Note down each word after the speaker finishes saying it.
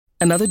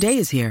Another day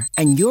is here,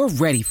 and you're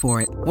ready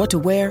for it. What to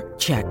wear?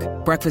 Check.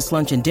 Breakfast,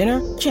 lunch, and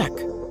dinner? Check.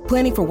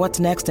 Planning for what's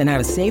next and how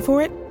to save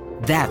for it?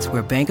 That's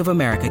where Bank of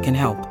America can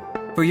help.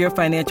 For your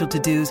financial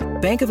to-dos,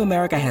 Bank of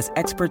America has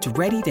experts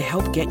ready to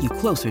help get you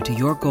closer to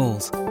your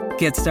goals.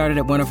 Get started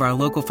at one of our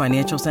local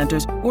financial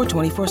centers or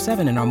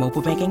 24/7 in our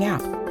mobile banking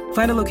app.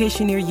 Find a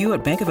location near you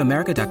at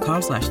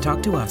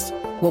bankofamerica.com/talktous.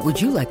 What would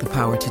you like the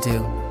power to do?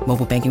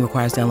 Mobile banking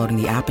requires downloading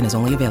the app and is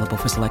only available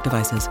for select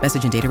devices.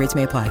 Message and data rates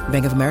may apply.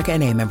 Bank of America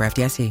N.A., member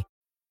FDIC.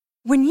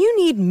 When you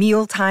need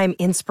mealtime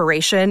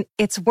inspiration,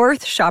 it's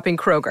worth shopping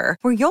Kroger,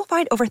 where you'll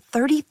find over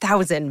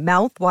 30,000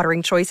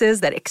 mouth-watering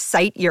choices that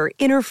excite your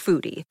inner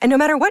foodie. And no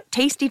matter what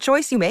tasty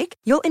choice you make,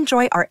 you'll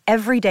enjoy our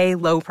everyday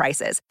low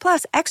prices,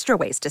 plus extra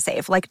ways to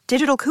save, like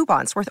digital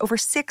coupons worth over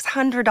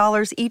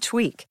 $600 each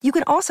week. You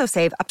can also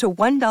save up to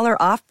 $1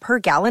 off per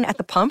gallon at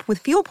the pump with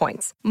fuel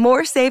points.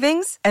 More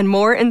savings and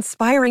more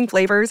inspiring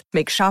flavors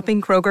make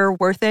shopping Kroger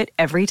worth it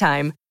every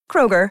time.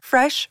 Kroger,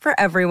 fresh for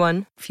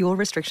everyone. Fuel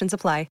restrictions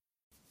apply.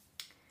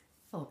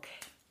 Okay,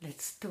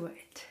 let's do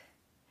it.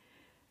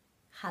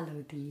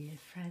 Hello, dear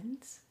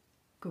friends.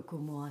 Good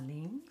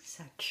morning.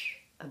 Such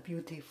a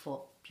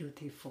beautiful,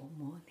 beautiful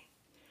morning.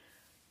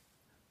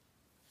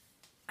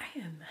 I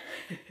am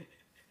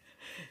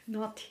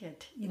not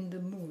yet in the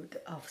mood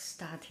of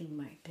starting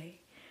my day.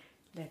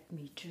 Let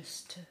me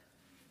just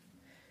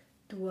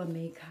do a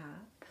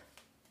makeup,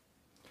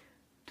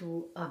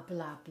 do a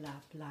blah,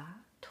 blah, blah,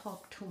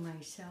 talk to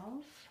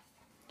myself,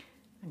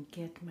 and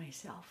get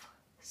myself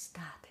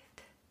started.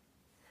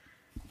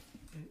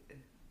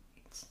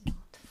 It's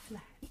not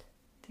flat.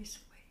 This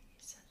way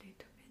is a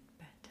little bit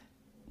better.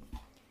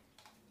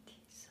 It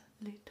is a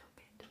little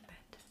bit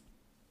better.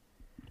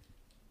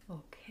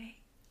 Okay.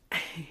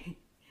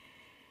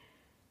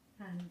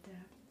 And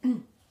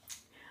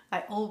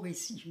I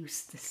always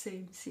use the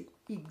same thing,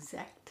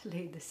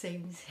 exactly the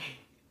same thing.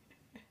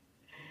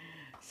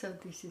 So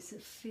this is a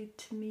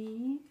Fit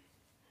Me,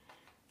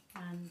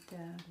 and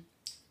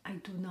I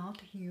do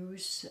not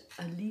use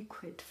a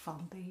liquid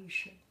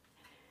foundation.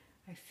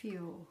 I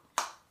feel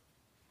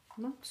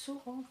not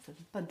so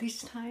often, but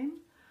this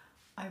time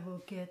I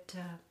will get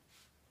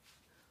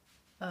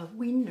a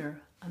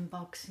winner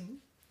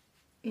unboxing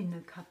in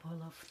a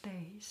couple of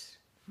days,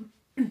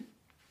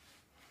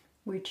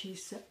 which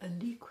is a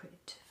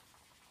liquid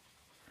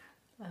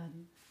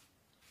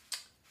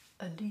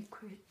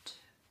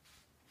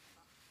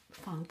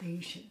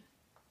foundation.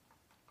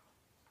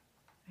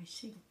 I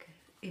think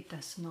it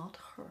does not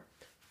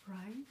hurt,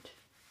 right?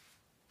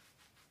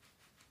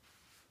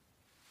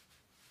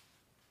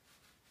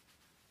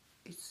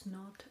 It's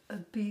not a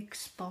big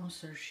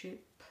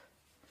sponsorship,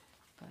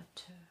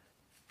 but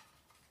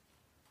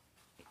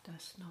it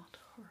does not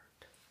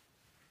hurt.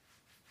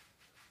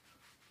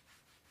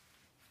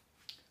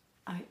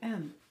 I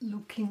am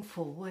looking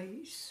for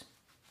ways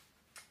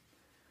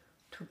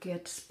to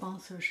get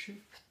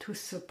sponsorship to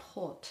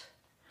support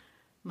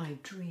my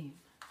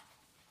dream.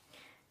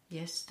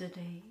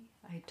 Yesterday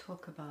I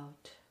talked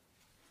about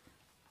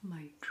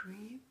my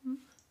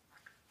dream.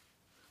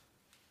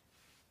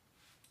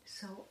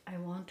 So I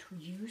want to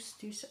use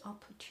this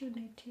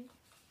opportunity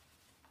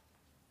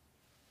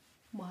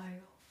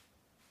while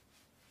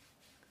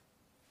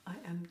I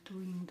am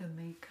doing the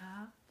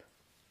makeup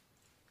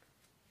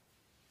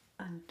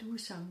and do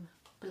some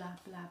blah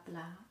blah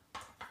blah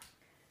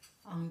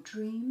on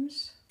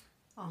dreams,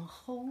 on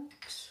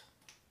hopes,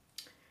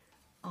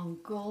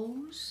 on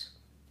goals,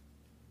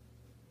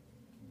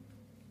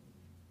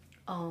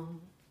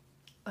 on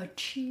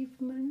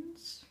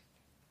achievements,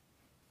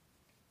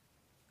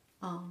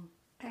 on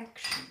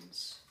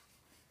actions,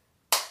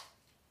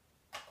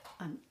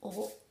 and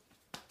all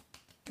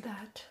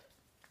that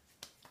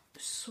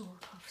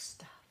sort of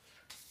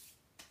stuff.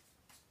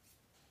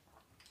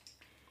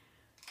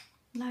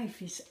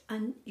 Life is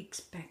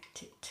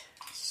unexpected.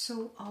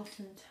 So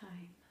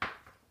oftentimes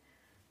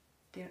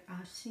there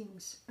are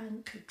things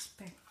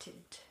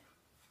unexpected.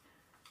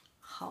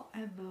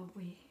 However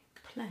we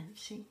plan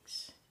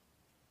things,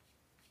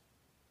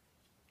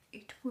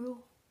 it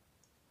will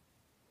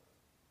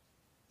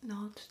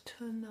not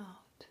turn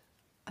out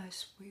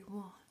as we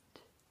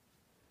want,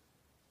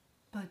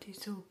 but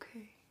it's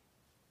okay.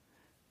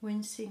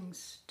 When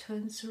things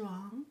turns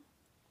wrong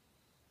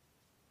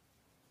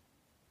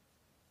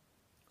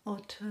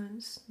or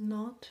turns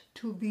not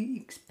to be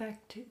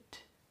expected,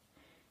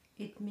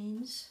 it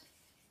means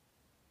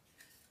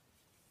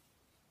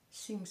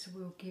things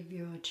will give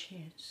you a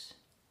chance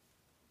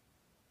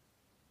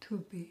to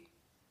be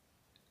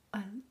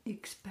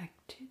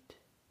unexpected,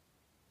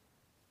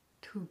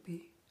 to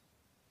be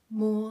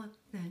more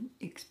than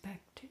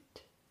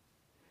expected.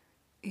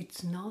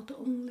 It's not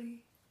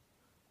only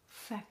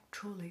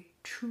factually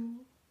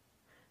true,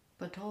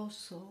 but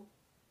also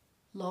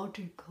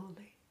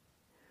logically,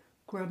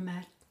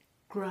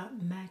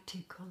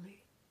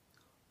 grammatically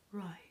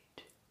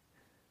right.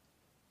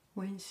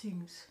 When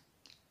things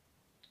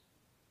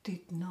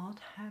did not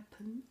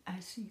happen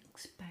as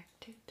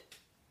expected,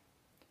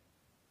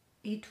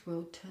 it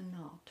will turn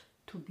out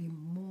to be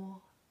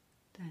more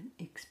than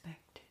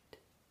expected.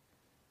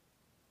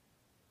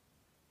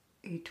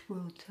 it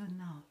will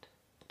turn out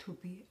to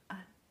be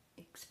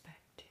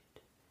unexpected.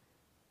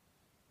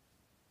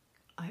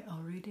 I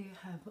already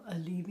have a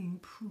living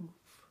proof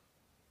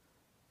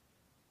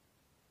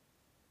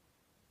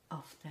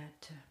of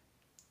that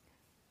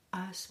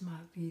asthma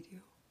video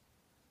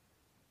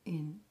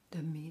in the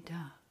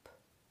meetup.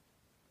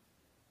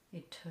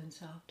 It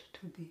turns out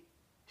to be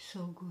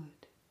so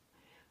good.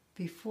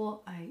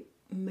 Before I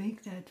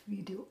make that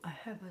video, I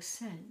have a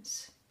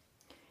sense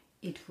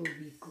it will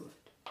be good.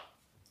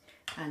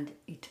 And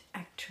it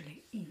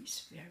actually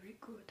is very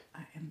good.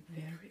 I am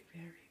very,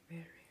 very,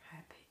 very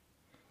happy.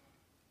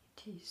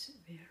 It is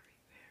very,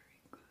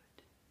 very good.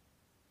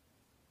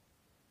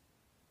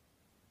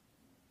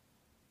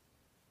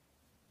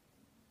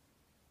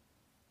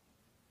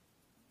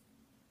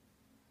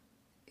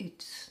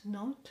 It's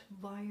not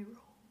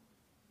viral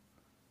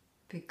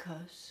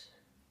because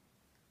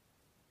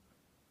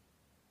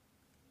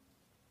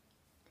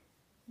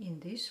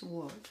in this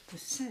world, the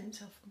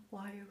sense of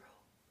viral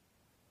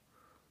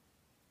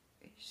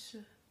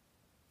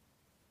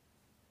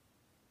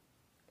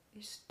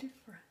is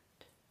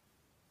different.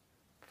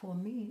 For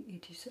me,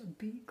 it is a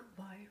big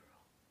viral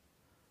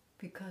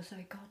because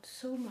I got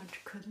so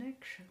much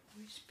connection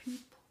with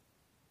people.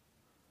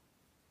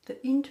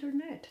 The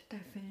internet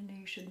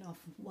definition of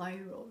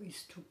viral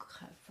is to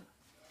have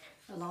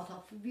a lot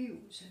of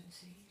views and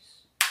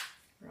things,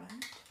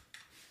 right?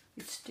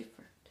 It's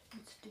different.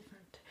 It's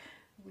different.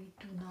 We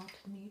do not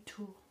need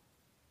to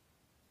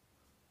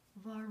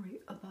worry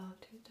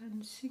about it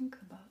and think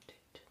about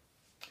it.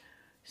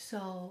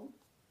 So,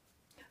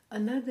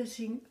 another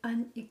thing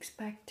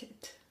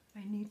unexpected,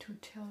 I need to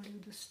tell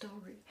you the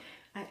story.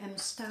 I am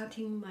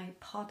starting my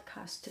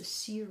podcast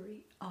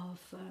series of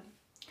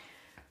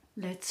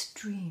Let's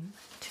Dream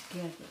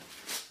Together.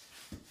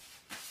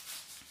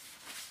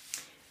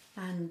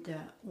 And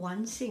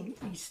one thing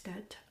is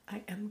that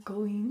I am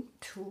going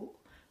to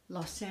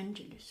Los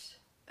Angeles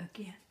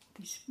again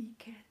this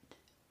weekend.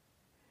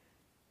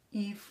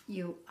 If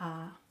you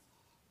are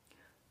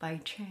by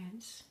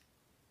chance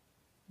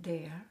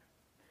there,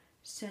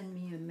 send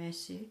me a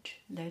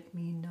message, let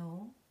me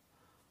know.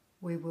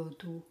 We will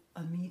do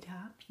a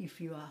meetup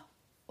if you are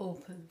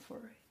open for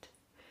it.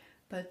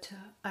 But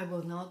I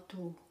will not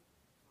do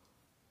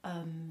a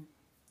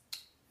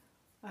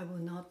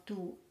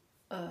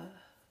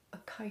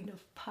kind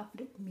of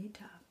public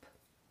meetup.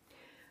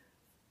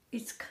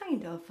 It's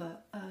kind of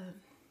a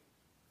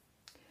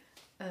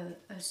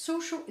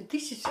social,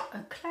 this is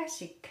a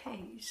classic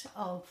case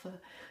of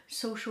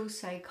social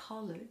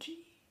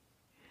psychology,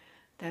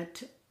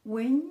 that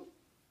when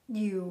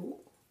you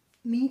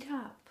meet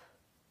up,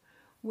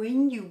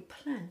 when you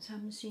plan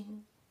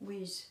something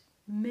with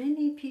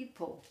many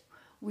people,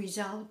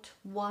 without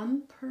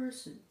one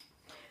person,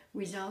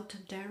 without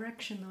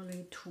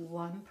directionally to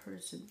one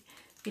person,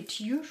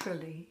 it's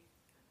usually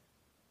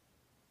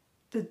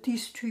the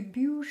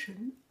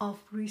distribution of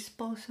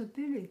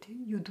responsibility.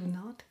 You do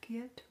not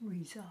get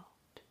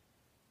result.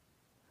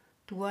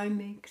 Do I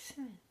make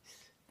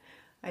sense?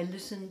 I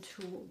listened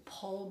to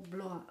Paul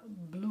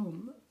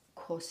Bloom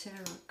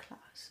Coursera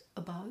class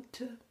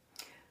about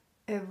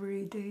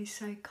everyday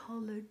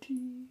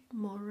psychology,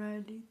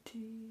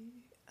 morality,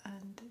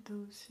 and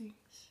those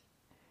things.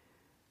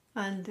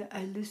 And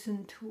I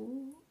listened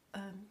to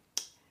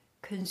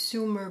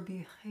consumer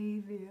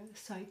behavior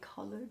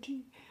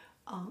psychology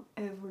on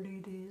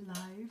everyday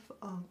life,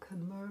 on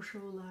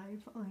commercial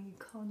life, on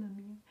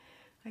economy.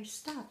 I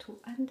start to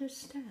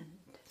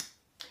understand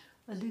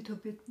a little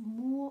bit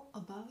more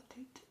about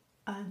it.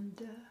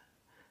 And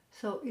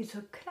so it's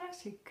a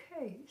classic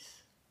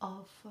case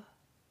of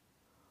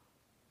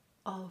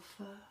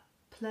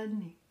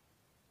planning,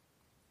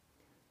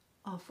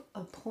 of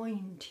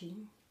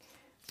appointing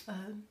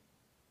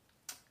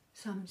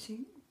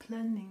something,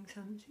 planning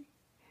something.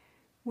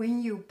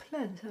 When you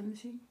plan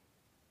something,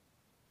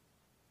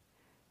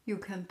 you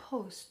can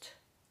post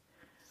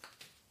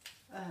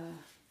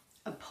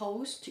a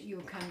post,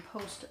 you can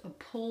post a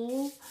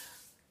poll.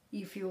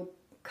 If you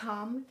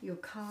come, you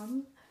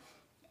come,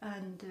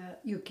 and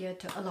you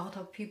get a lot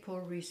of people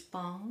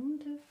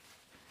respond,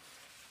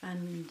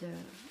 and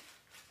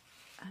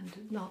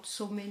not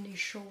so many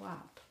show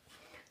up.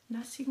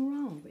 Nothing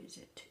wrong with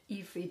it.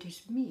 If it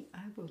is me,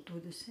 I will do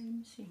the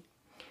same thing,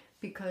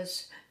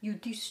 because you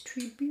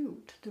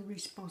distribute the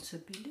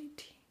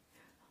responsibility.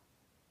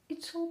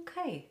 It's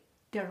okay.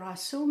 There are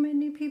so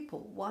many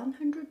people,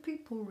 100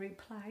 people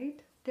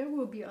replied. There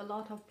will be a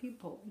lot of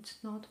people.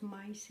 It's not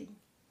my thing.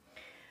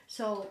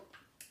 So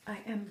I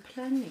am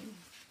planning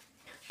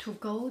to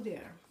go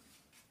there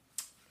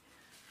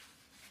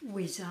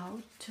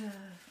without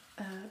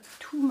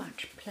too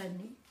much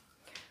planning.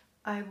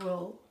 I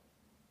will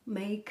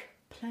make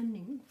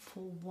planning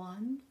for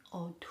one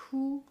or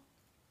two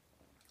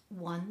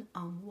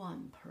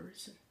one-on-one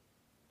person,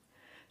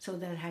 so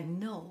that I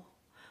know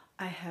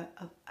I have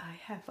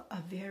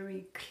a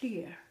very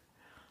clear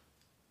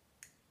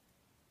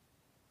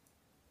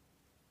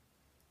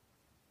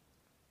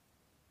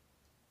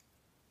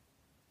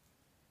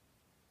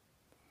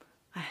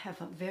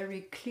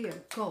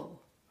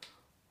goal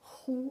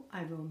who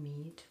I will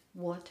meet,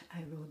 what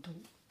I will do.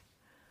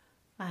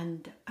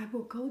 And I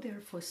will go there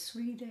for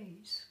 3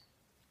 days.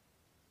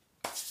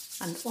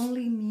 And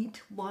only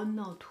meet 1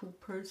 or 2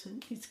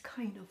 persons is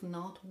kind of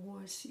not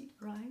worthy,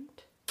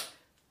 right?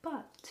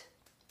 But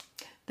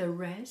the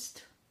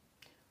rest,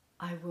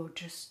 I will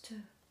just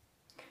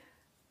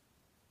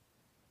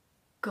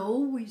go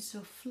with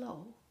the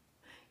flow.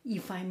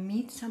 If I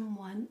meet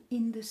someone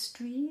in the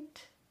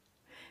street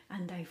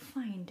and I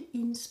find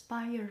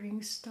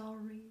inspiring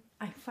story,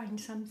 I find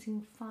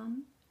something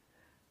fun,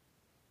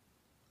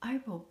 I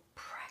will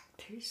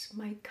practice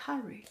my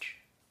courage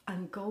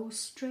and go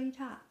straight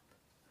up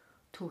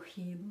to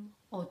him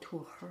or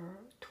to her,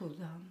 to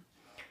them,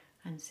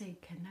 and say,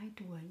 can I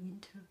do an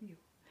interview?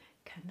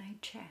 Can I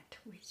chat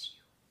with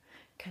you?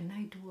 Can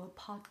I do a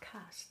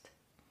podcast?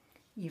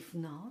 If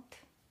not,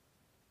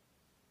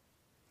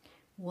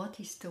 what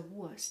is the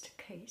worst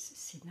case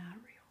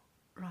scenario,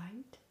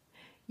 right?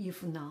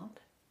 If not,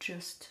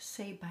 just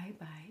say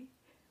bye-bye.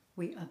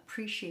 We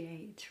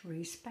appreciate,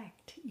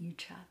 respect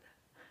each other,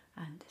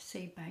 and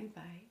say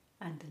bye-bye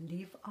and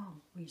live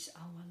on with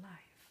our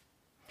life.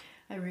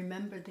 I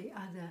remember the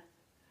other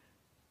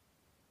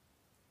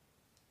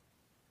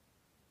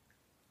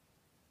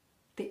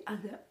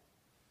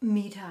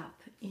meetup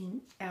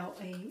in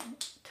LA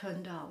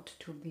turned out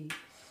to be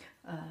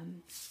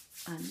an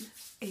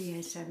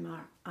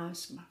ASMR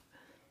asthma.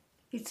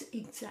 It's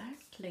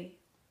exactly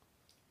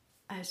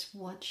as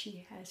what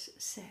she has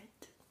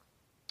said.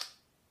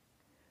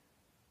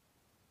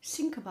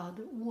 Think about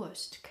the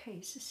worst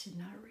case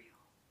scenario.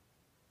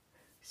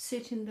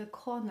 Sit in the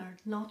corner,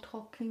 not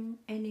talking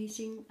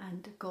anything,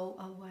 and go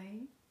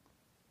away.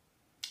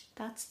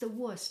 That's the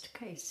worst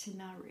case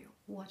scenario.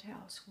 What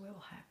else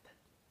will happen,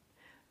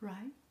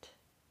 right?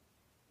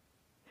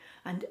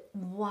 And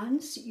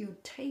once you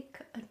take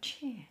a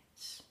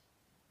chance,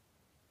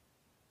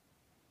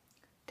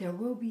 there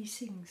will be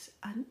things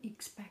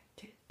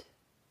unexpected.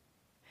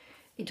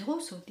 It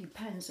also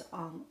depends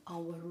on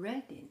our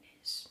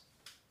readiness.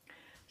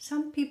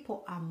 Some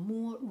people are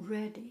more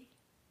ready,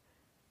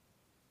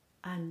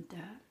 and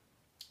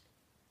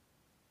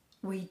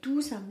we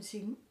do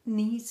something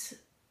needs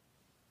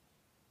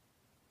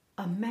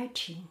a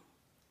matching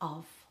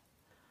of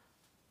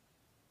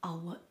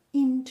our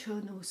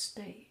internal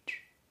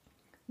stage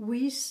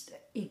with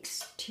the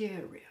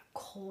exterior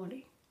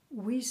calling,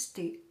 with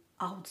the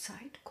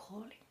outside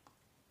calling.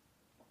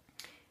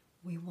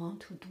 We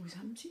want to do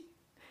something.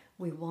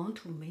 We want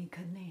to make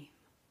a name.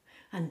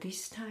 And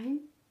this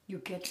time, you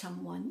get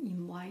someone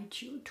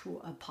invite you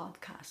to a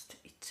podcast.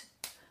 It's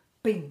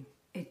bing,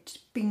 it's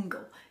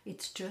bingo.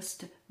 It's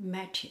just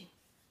matching.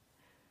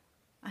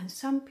 And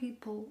some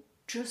people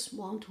just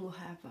want to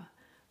have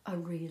a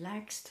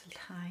relaxed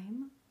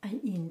time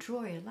and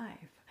enjoy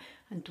life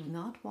and do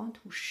not want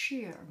to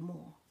share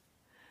more.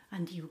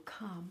 And you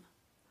come,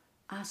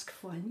 ask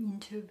for an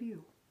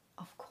interview.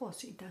 Of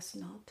course, it does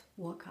not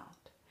work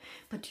out.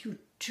 But you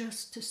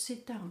just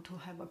sit down to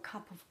have a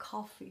cup of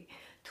coffee,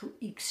 to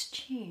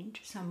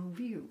exchange some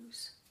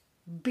views.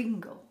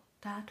 Bingo,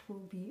 that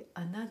will be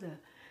another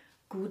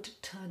good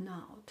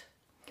turnout.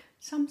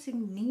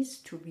 Something needs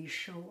to be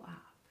show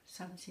up.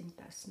 Something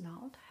does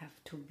not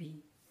have to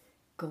be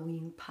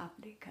going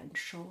public and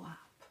show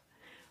up.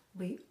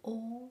 We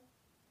all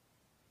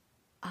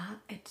are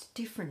at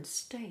different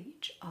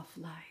stage of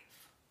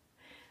life,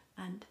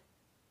 and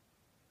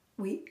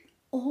we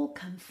all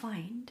can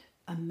find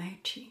a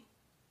matching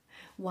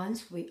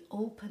once we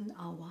open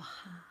our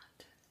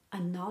heart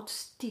and not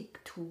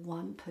stick to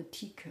one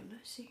particular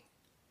thing.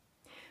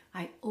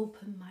 I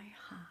open my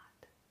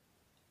heart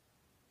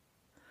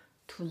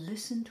to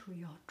listen to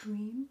your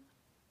dream,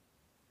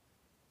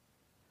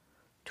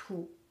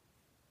 to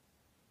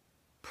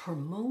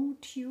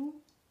promote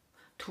you,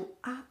 to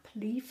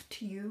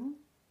uplift you,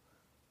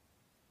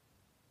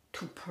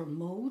 to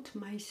promote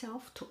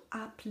myself, to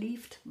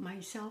uplift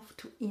myself,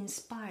 to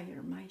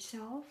inspire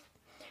myself,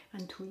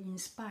 and to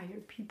inspire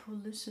people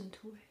listen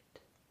to it.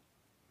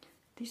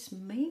 This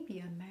may be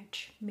a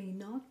match, may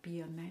not be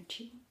a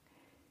matching,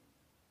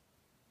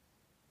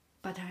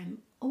 but I'm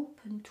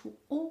open to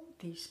all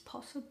these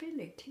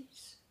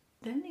possibilities.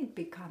 Then it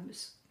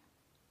becomes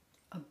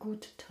a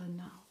good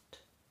turnout.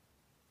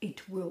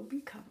 It will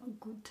become a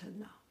good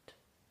turnout.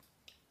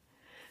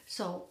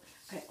 So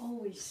I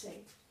always say,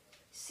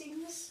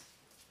 things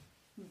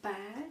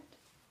bad,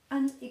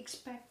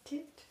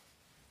 unexpected,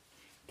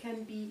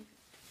 can be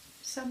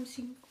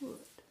something good.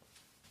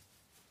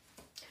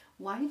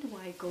 Why do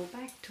I go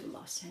back to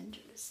Los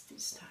Angeles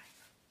this time?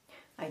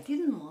 I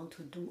didn't want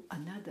to do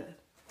another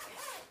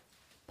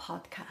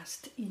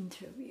podcast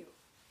interview.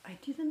 I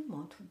didn't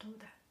want to do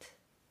that.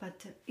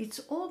 But it's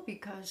all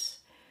because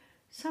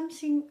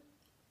something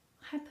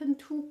happened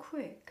too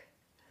quick,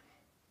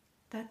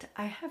 that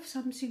I have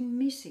something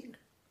missing.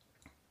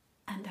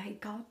 And I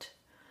got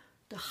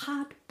the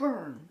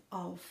heartburn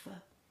of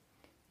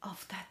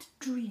that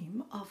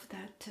dream, of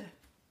that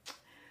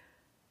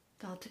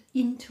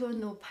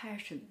internal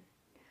passion.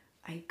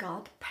 I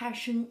got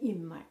passion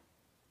in my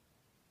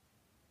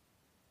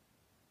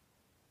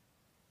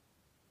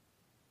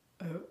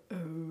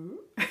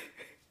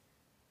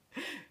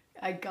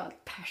I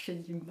got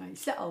passion in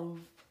myself.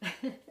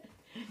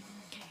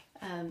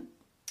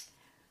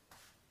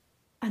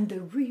 And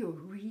the real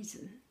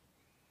reason,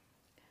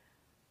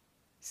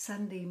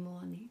 Sunday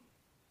morning,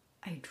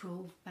 I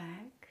drove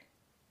back.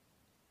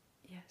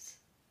 Yes,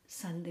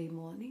 Sunday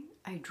morning,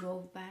 I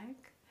drove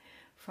back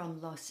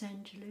from Los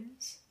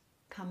Angeles,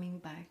 coming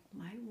back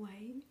my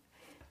way.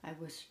 I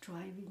was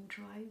driving,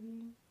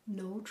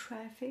 no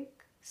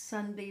traffic.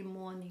 Sunday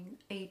morning,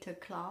 8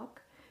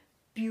 o'clock,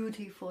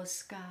 beautiful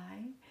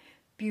sky,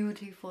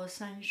 beautiful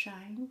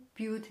sunshine,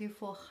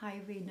 beautiful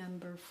highway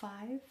number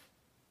 5.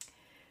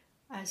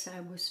 As I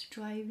was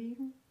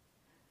driving,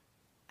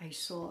 I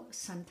saw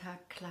Santa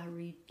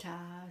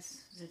Clarita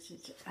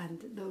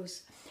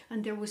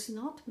and there was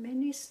not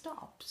many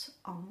stops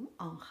on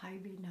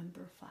highway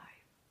number 5,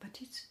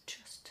 but it's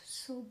just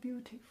so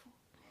beautiful.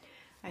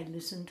 I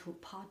listened to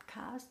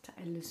podcasts,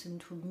 I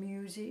listened to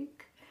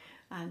music,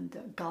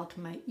 and got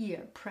my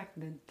ear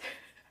pregnant.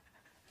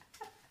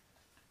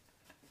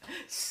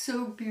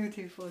 So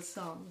beautiful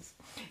songs.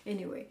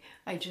 Anyway,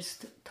 I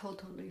just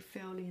totally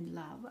fell in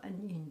love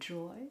and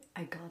enjoyed.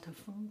 I got a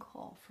phone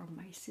call from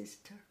my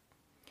sister.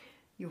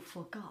 You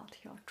forgot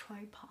your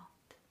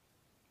tripod.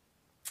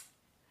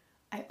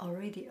 I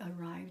already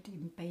arrived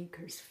in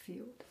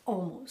Bakersfield,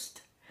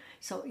 almost.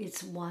 So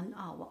it's 1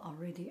 hour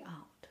already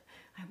out.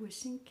 I was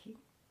thinking,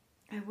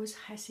 I was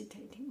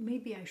hesitating.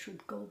 Maybe I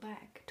should go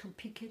back to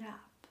pick it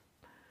up.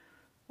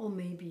 Or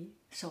maybe,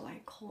 so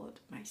I called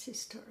my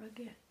sister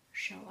again.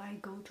 Shall I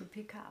go to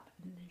pick up?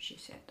 And then she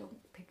said,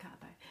 don't pick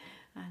up.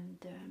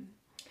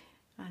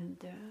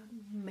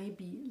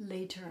 Maybe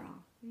later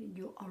on,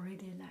 you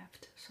already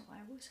left. So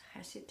I was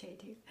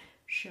hesitating.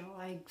 Shall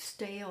I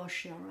stay or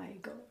shall I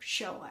go?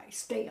 Shall I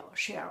stay or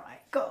shall I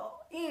go?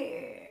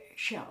 Yeah.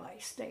 Shall I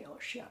stay or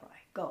shall I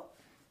go?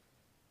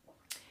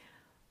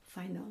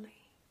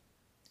 Finally,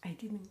 I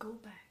didn't go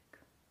back.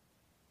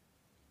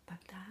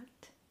 But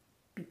that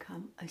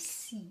became a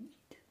seed.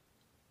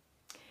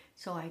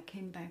 So I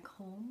came back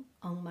home.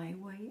 On my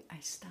way, I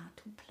start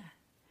to plan.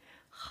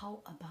 How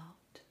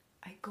about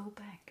I go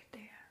back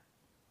there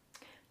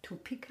to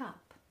pick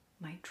up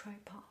my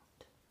tripod?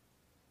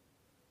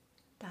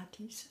 That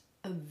is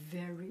a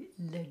very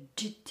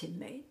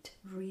legitimate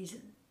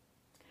reason.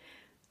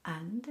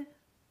 And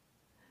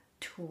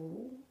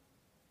to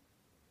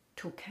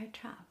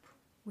catch up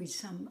with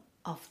some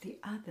of the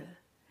other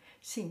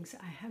things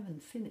I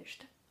haven't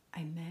finished,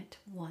 I met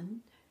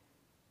one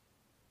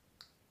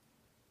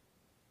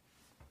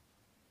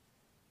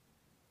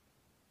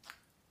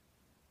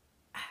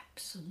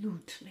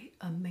absolutely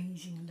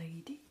amazing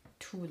lady,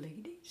 2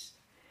 ladies.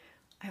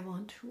 I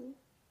want to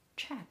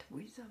chat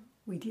with them.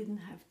 We didn't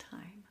have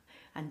time,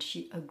 and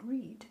she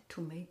agreed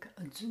to make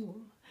a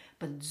Zoom.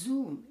 But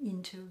Zoom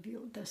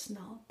interview does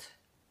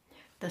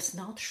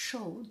not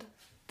show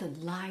the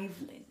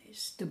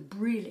liveliness, the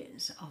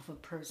brilliance of a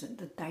person,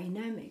 the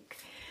dynamic.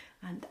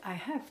 And I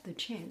have the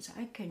chance.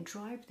 I can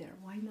drive there.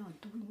 Why not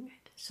doing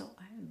it? So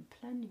I am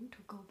planning to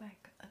go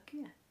back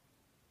again.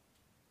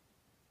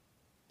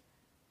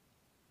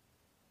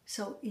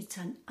 So it's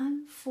an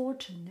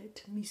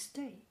unfortunate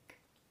mistake.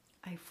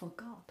 I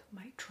forgot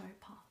my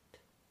tripod.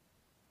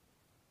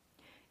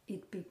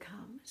 It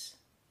becomes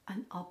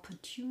an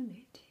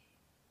opportunity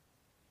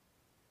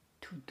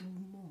to do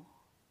more.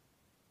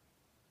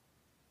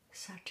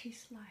 Such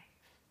is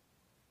life.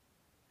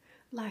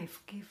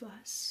 Life gives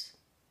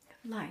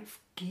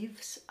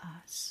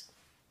us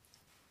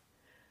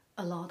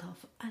a lot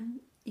of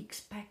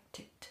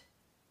unexpected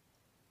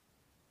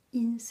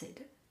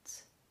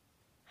incidents,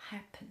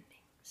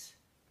 happenings.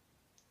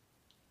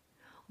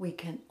 We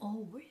can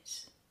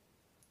always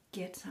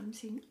get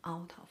something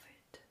out of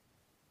it.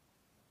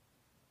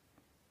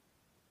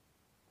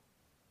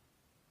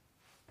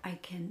 I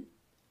can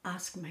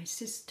ask my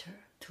sister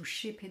to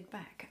ship it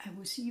back. I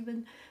was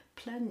even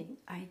planning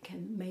I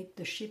can make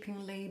the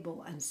shipping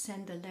label and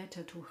send a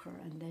letter to her,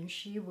 and then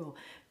she will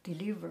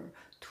deliver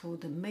to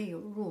the mail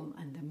room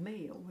and the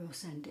mail will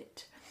send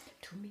it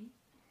to me.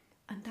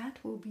 And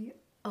that will be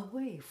a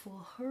way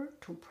for her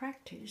to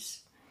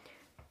practice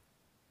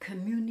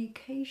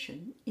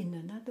communication in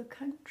another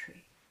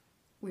country,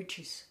 which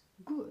is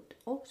good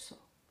also.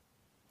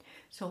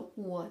 So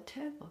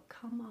whatever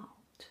come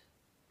out,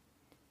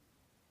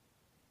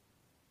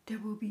 there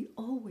will be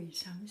always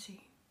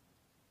something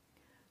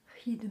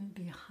hidden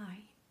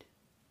behind.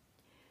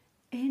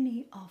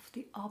 Any of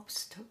the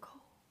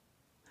obstacle,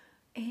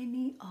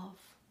 any of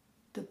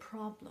the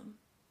problem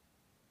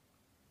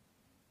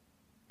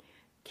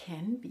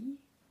can be,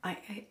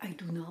 I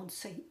do not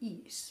say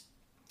is,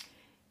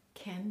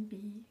 can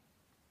be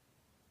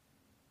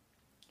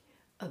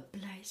a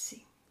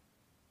blessing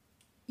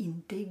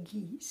in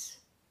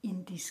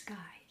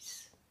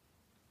disguise.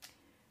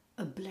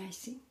 A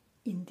blessing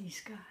in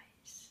disguise.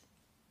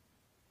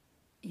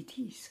 It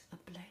is a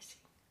blessing.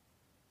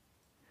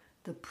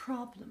 The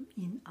problem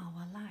in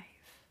our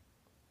life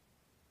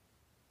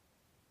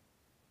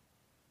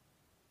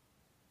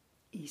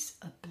is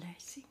a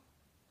blessing.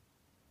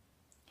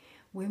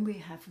 when we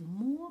have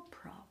more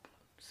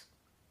problems,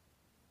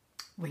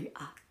 we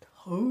are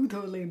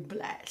totally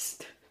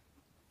blessed.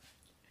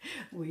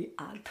 We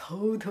are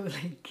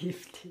totally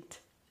gifted.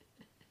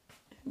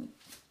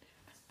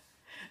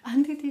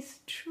 And it is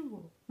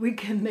true. We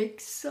can make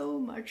so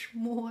much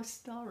more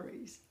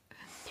stories.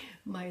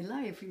 My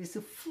life is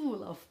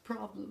full of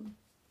problems.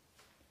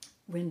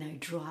 When I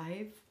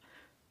drive,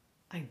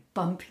 I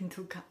bump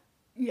into car.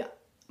 Yeah,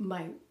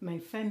 my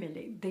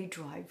family, they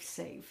drive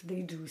safe.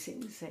 They do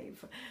things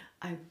safe.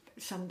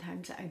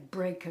 Sometimes I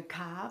break a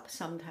car.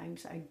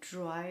 Sometimes I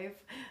drive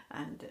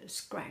and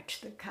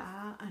scratch the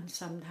car. And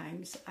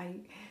sometimes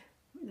I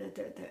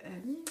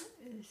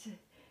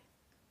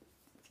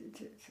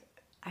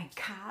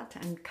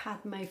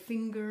cut my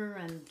finger,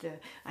 and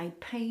I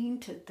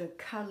paint, the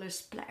color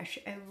splash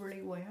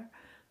everywhere.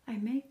 I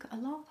make a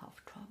lot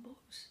of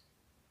troubles.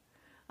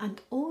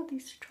 And all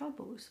these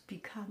troubles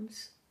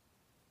becomes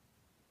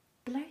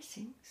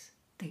blessings.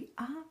 They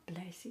are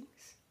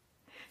blessings.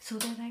 So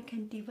that I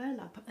can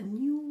develop a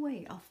new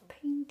way of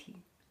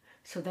painting.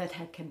 So that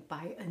I can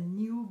buy a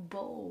new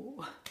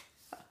bowl.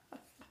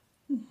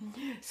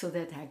 So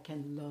that I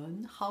can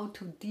learn how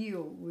to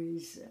deal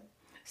with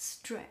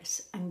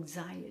stress,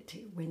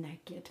 anxiety when I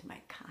get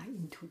my car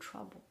into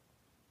trouble.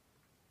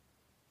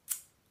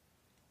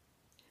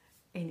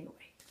 Anyway,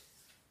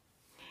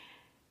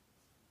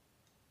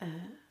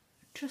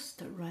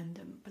 just a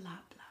random blah,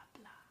 blah,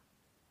 blah.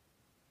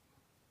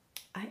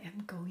 I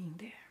am going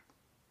there.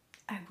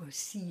 I will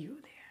see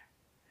you there.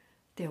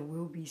 There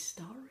will be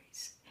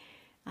stories.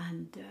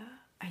 And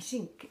I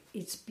think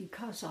it's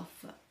because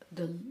of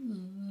the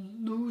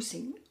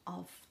losing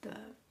of the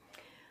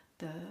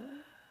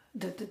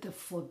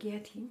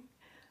forgetting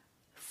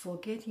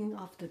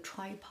of the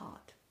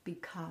tripod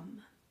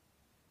become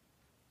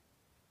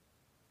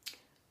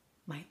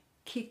my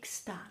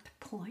kickstart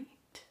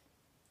point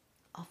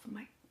of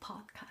my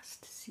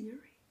podcast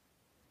series.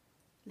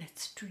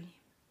 Let's dream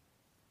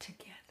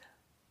together.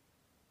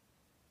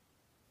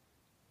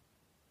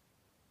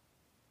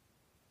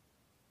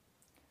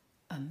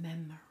 A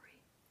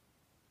memory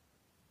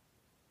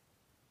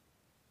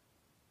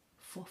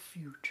for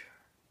future.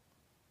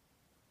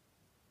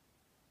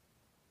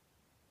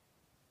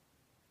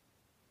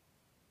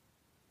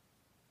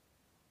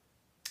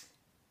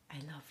 I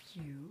love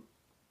you.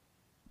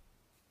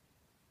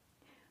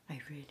 I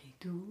really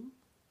do.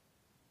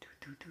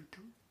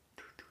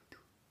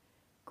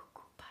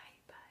 Cuckoo, bye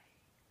bye.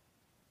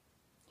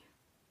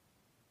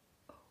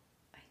 Oh,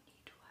 I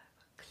need to have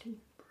a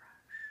clean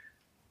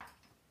brush.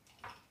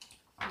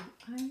 Do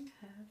I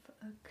have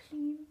a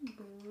clean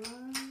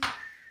brush?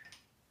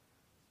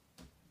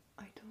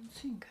 I don't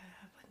think I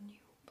have a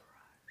new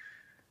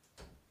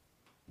brush.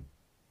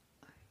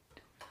 I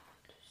do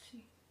not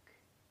think.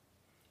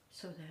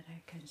 So that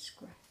I can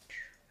scratch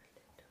a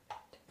little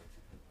bit.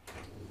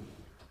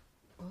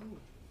 Oh,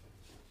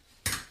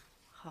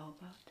 how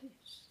about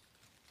this?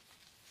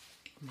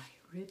 My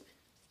ribbon.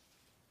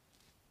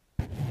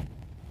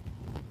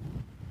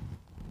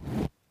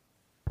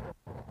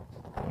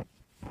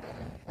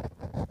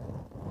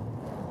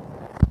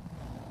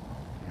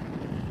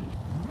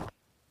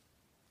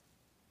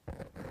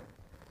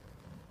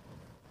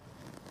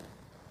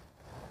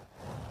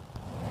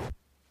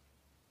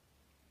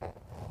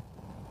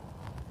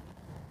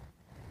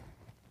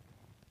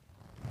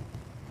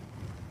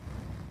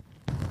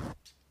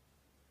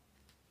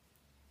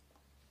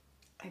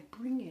 I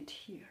bring it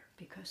here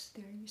because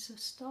there is a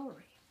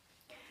story.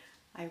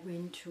 I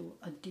went to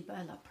a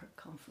developer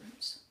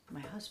conference.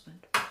 My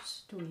husband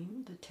was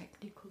doing the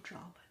technical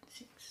job and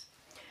things.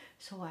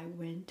 So I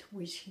went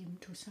with him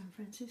to San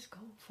Francisco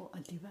for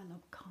a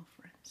develop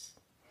conference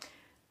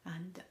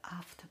and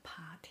after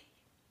party.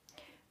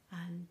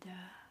 And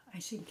I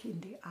think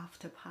in the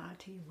after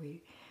party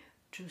we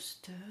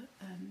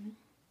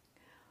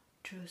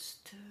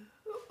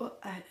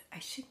I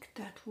think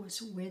that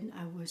was when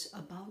I was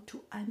about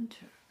to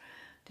enter.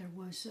 There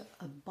was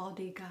a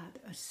bodyguard,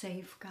 a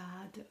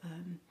safeguard,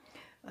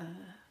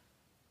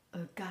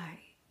 a guy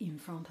in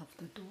front of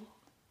the door.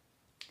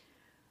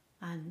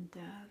 And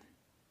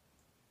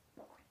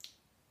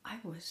I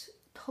was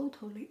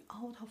totally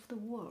out of the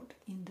world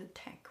in the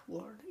tech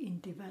world, in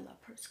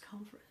developers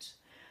conference.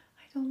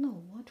 I don't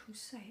know what to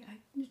say. I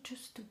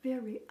just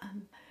very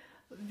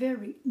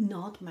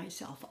not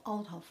myself,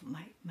 out of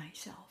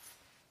myself.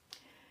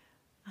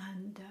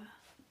 And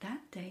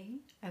that day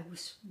I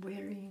was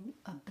wearing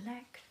a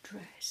black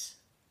dress,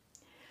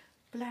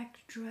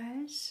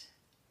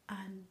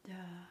 and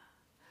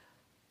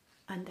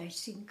I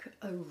think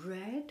a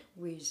red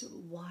with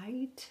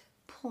white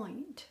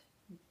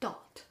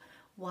dot,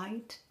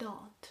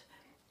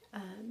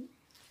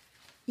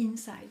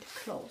 inside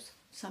clothes,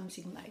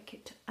 something like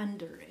it,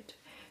 under it.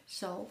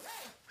 So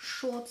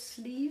short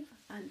sleeve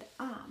and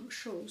arm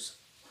shows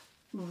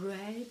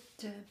red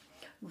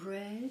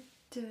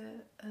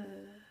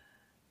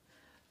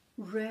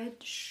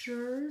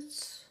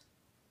shirts,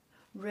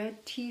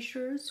 red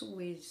t-shirts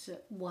with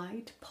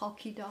white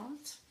polka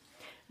dots.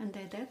 And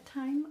at that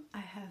time I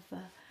have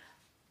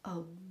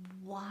a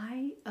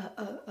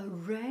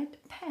red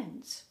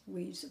pants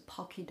with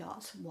polka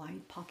dots,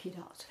 white polka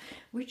dots,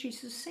 which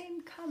is the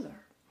same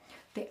color.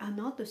 They are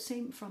not the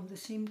same, from the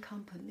same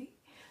company.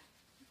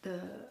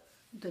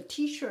 The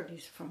T-shirt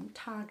is from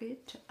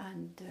Target,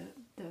 and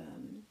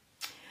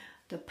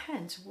the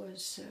pants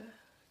was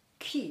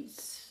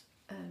kids,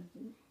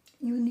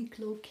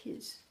 Uniqlo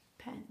kids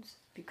pants,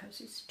 because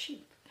it's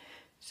cheap.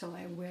 So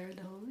I wear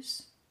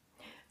those,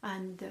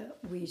 and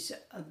with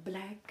a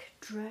black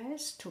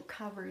dress to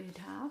cover it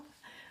up,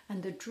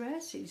 and the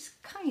dress is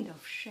kind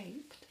of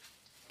shaped,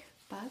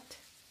 but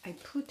I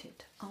put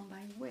it on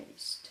my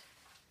waist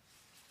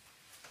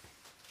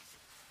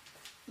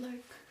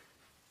like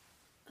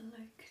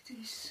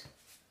this.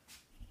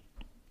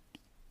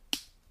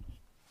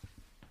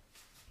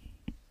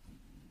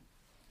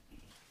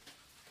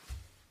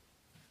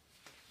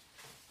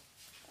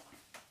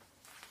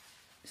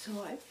 So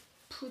I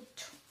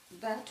put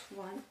that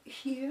one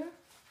here,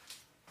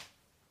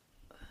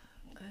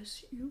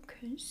 as you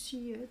can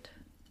see it,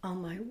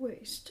 on my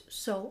waist.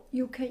 So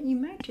you can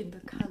imagine the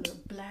color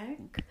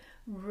black,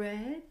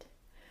 red,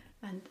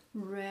 and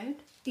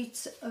red.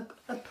 It's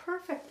a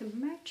perfect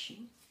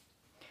matching.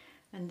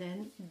 And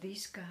then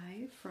this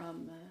guy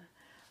from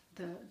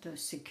the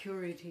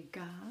security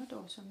guard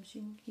or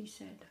something, he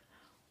said,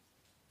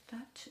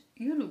 that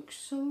you look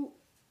so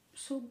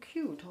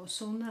cute or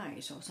so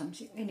nice or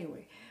something.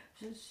 Anyway,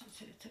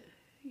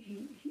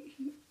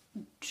 he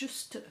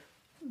just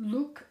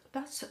look,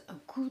 that's a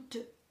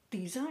good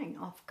design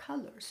of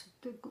colors,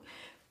 the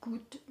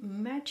good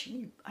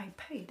matching. I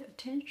paid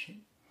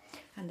attention,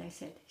 and I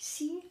said,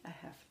 see, I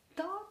have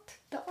dot,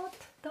 dot,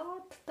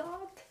 dot,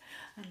 dot,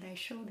 and I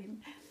showed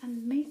him,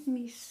 and made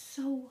me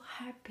so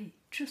happy,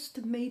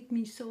 just made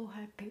me so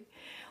happy.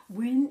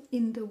 When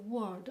in the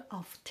world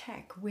of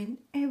tech, when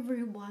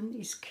everyone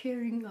is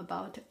caring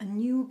about a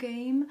new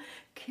game,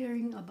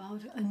 caring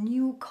about a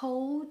new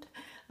code,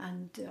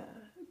 and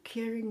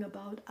caring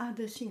about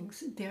other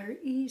things, there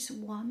is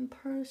one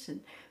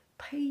person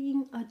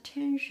paying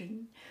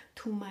attention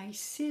to my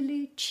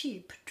silly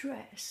cheap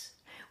dress,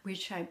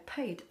 which I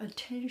paid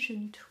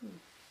attention to.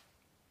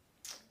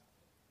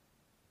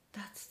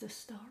 That's the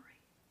story.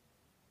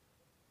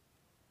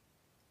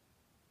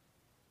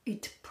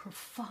 It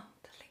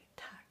profoundly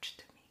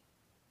touched me.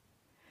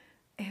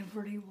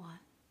 Everyone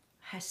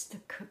has the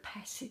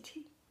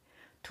capacity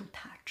to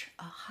touch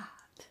a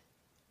heart.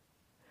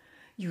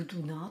 You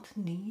do not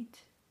need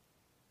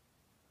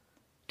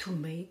to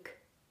make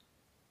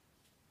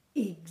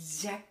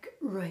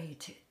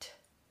exaggerated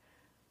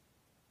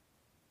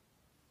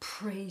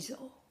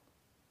praisal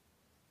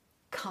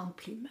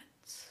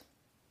compliments.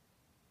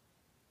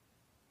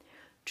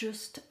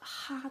 Just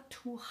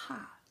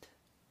heart-to-heart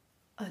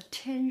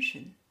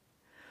attention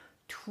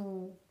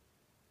to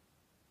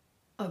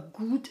a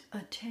good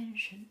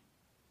attention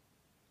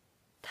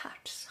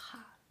touches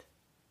heart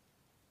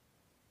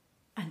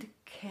and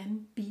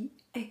can be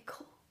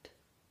echoed.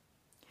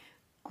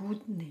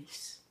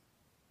 Goodness,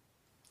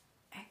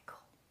 echo.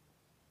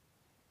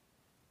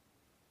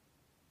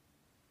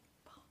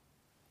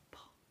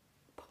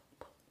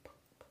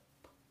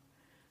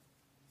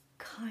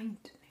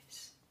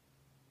 Kindness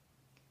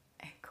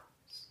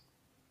echoes.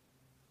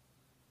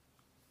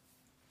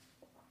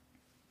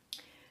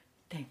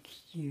 Thank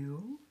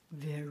you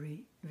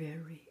very,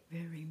 very,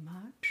 very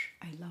much.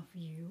 I love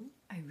you.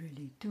 I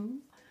really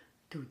do.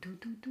 Do.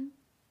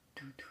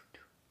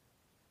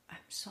 I'm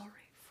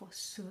sorry for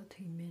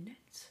 30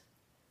 minutes.